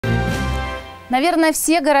Наверное,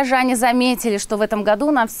 все горожане заметили, что в этом году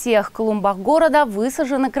на всех клумбах города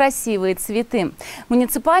высажены красивые цветы.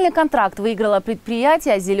 Муниципальный контракт выиграло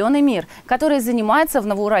предприятие «Зеленый мир», которое занимается в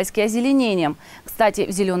Новоуральске озеленением. Кстати,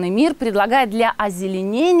 «Зеленый мир» предлагает для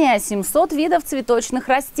озеленения 700 видов цветочных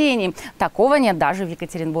растений. Такого нет даже в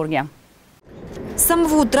Екатеринбурге. С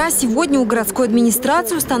самого утра сегодня у городской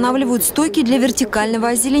администрации устанавливают стойки для вертикального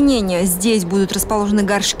озеленения. Здесь будут расположены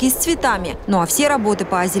горшки с цветами. Ну а все работы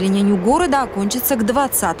по озеленению города окончатся к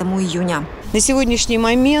 20 июня. На сегодняшний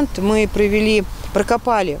момент мы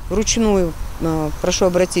прокопали вручную, прошу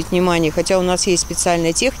обратить внимание, хотя у нас есть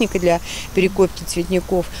специальная техника для перекопки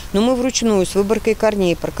цветников, но мы вручную с выборкой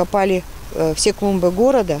корней прокопали все клумбы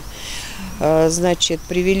города. Значит,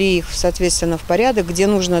 привели их, соответственно, в порядок, где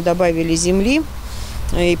нужно добавили земли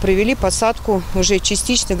и провели посадку уже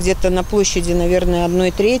частично, где-то на площади, наверное,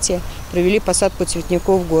 1/3, провели посадку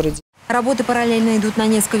цветников в городе. Работы параллельно идут на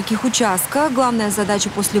нескольких участках. Главная задача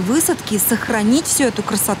после высадки – сохранить всю эту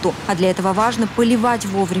красоту. А для этого важно поливать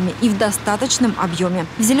вовремя и в достаточном объеме.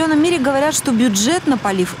 В «Зеленом мире» говорят, что бюджет на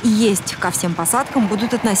полив есть. Ко всем посадкам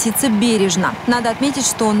будут относиться бережно. Надо отметить,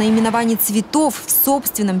 что наименований цветов в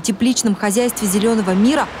собственном тепличном хозяйстве «Зеленого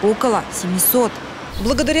мира» около 700.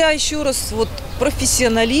 Благодаря еще раз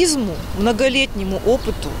профессионализму, многолетнему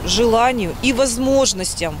опыту, желанию и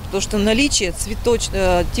возможностям, потому что наличие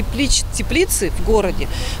теплицы в городе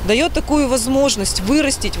дает такую возможность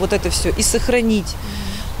вырастить вот это все и сохранить.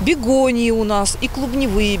 Бегонии у нас, и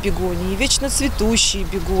клубневые бегонии, и вечно цветущие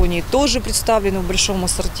бегонии тоже представлены в большом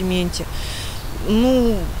ассортименте.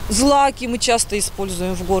 Злаки мы часто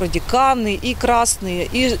используем в городе, канны и красные,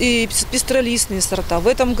 и пестролистные сорта. В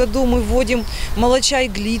этом году мы вводим молочай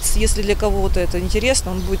глиц, если для кого-то это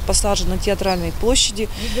интересно, он будет посажен на Театральной площади.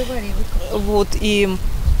 И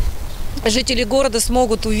жители города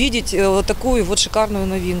смогут увидеть вот такую вот шикарную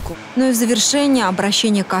новинку. Ну и в завершение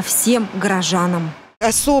обращение ко всем горожанам.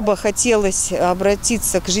 Особо хотелось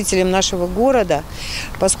обратиться к жителям нашего города,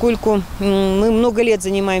 поскольку мы много лет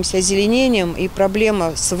занимаемся озеленением, и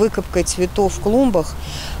проблема с выкопкой цветов в клумбах,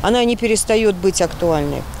 она не перестает быть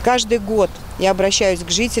актуальной. Каждый год я обращаюсь к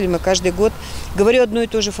жителям, и каждый год говорю одну и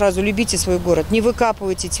ту же фразу: любите свой город, не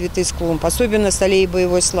выкапывайте цветы с клумб, особенно с аллеи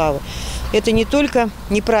боевой славы. Это не только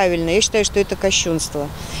неправильно, я считаю, что это кощунство.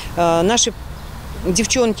 Наши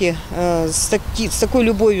девчонки с такой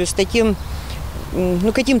любовью, с таким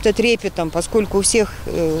каким-то трепетом, поскольку у всех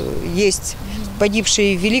есть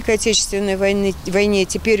погибшие в Великой Отечественной войне,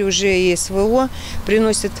 теперь уже и СВО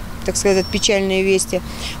приносят, так сказать, печальные вести.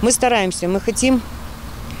 Мы стараемся, мы хотим,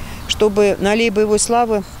 чтобы на аллее боевой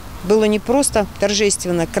славы было не просто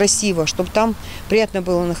торжественно, красиво, чтобы там приятно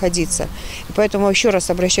было находиться. И поэтому еще раз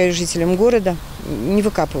обращаюсь к жителям города: не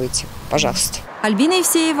выкапывайте, пожалуйста. Альбина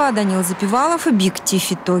Евсеева, Данил Запевалов и Биг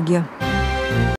Тиф. Итоги.